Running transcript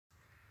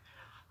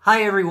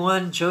Hi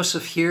everyone,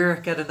 Joseph here.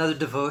 Got another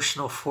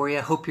devotional for you.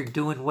 I hope you're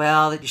doing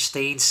well, that you're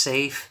staying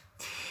safe.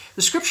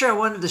 The scripture I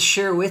wanted to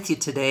share with you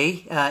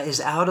today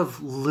is out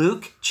of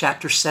Luke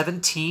chapter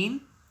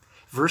 17,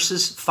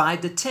 verses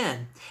 5 to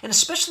 10, and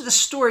especially the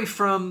story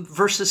from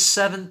verses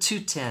 7 to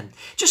 10.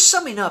 Just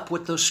summing up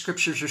what those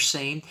scriptures are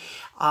saying,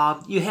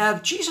 you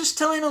have Jesus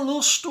telling a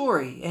little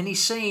story, and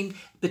he's saying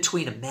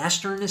between a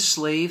master and a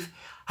slave.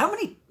 How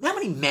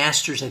many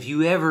masters have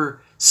you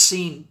ever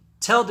seen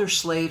tell their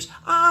slaves,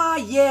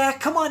 yeah,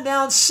 come on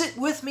down, sit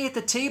with me at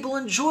the table,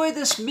 enjoy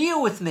this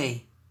meal with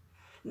me?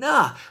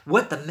 Nah,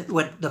 what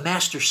the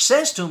master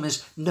says to him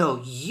is,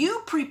 no,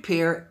 you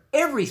prepare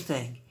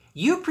everything.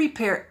 You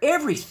prepare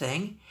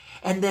everything,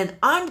 and then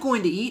I'm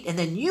going to eat, and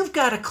then you've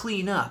got to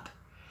clean up.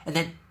 And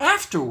then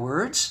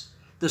afterwards,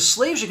 the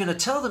slaves are going to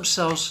tell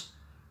themselves,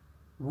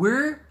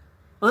 we're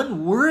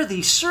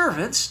unworthy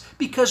servants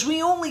because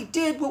we only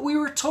did what we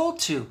were told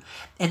to.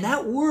 And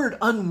that word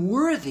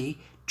unworthy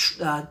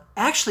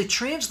actually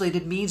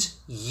translated means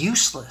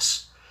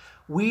useless.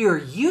 We are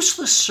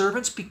useless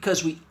servants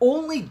because we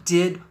only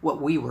did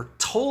what we were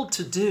told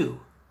to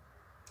do.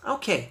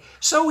 Okay,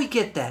 so we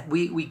get that.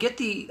 We get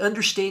the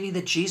understanding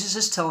that Jesus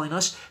is telling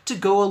us to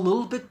go a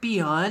little bit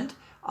beyond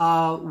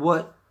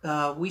what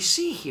we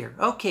see here.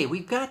 Okay,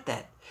 we've got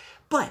that.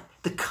 But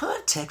the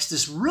context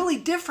is really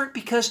different,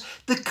 because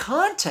the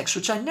context,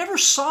 which I never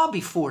saw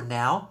before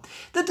now,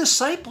 the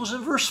disciples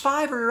in verse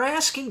 5 are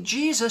asking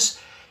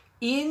Jesus,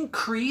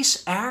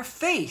 increase our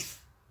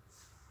faith.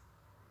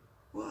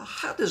 Well,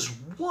 how does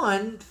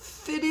one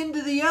fit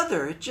into the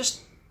other? It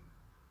just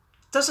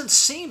doesn't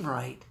seem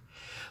right.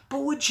 But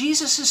what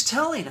Jesus is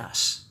telling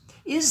us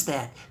is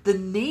that the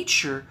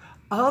nature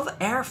of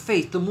our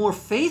faith, the more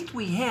faith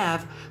we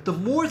have, the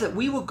more that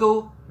we will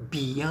go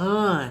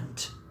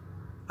beyond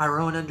our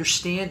own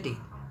understanding.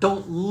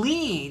 Don't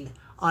lean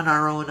on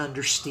our own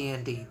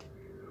understanding.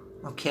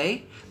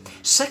 Okay?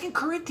 2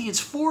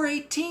 Corinthians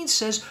 4:18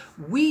 says,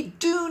 we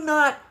do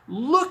not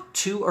look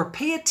to or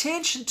pay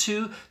attention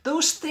to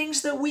those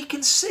things that we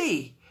can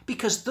see,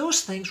 because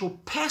those things will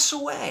pass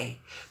away.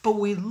 But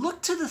we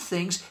look to the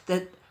things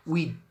that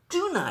we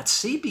do not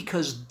see,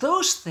 because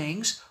those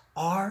things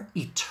are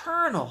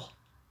eternal.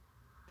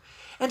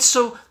 And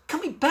so,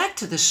 coming back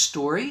to this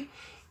story,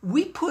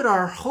 we put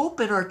our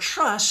hope and our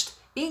trust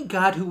in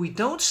God, who we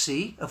don't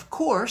see, of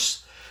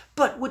course.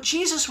 But what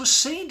Jesus was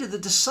saying to the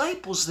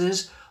disciples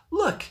is,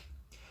 look,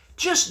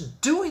 just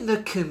doing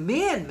the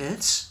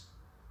commandments,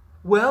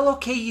 well,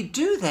 okay, you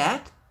do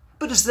that,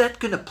 but is that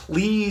going to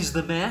please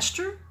the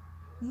master?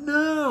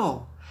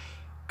 No.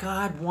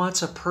 God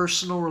wants a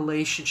personal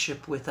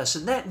relationship with us,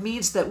 and that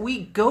means that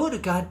we go to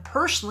God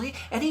personally,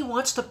 and He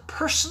wants to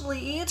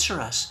personally answer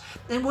us.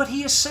 And what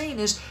He is saying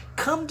is,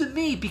 come to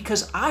me,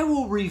 because I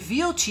will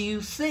reveal to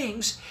you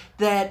things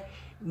that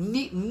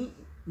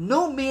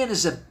no man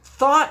has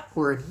thought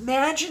or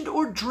imagined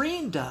or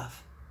dreamed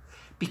of,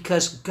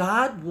 because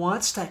God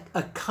wants to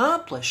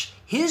accomplish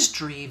His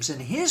dreams in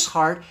His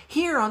heart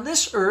here on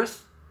this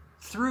earth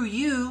through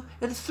you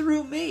and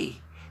through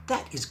me.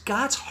 That is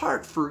God's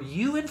heart for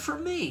you and for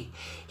me.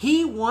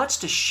 He wants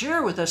to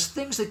share with us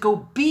things that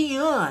go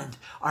beyond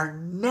our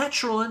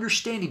natural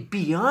understanding,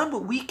 beyond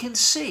what we can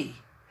see,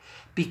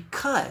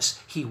 because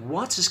He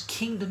wants His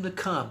kingdom to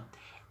come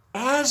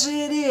as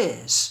it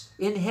is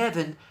in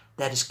heaven,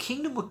 that His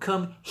kingdom would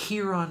come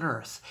here on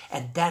earth.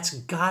 And that's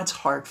God's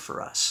heart for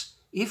us,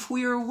 if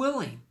we are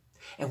willing.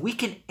 And we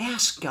can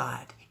ask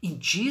God in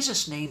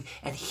Jesus' name,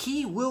 and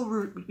He will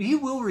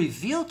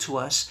reveal to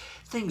us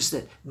things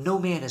that no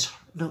man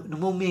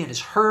has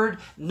heard,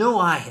 no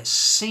eye has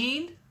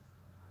seen,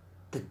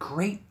 the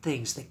great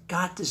things that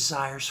God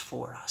desires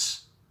for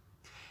us.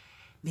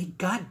 May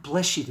God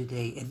bless you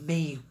today, and may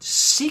you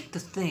seek the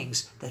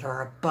things that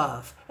are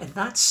above, and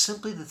not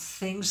simply the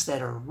things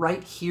that are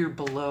right here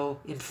below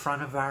in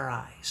front of our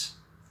eyes.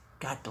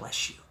 God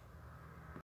bless you.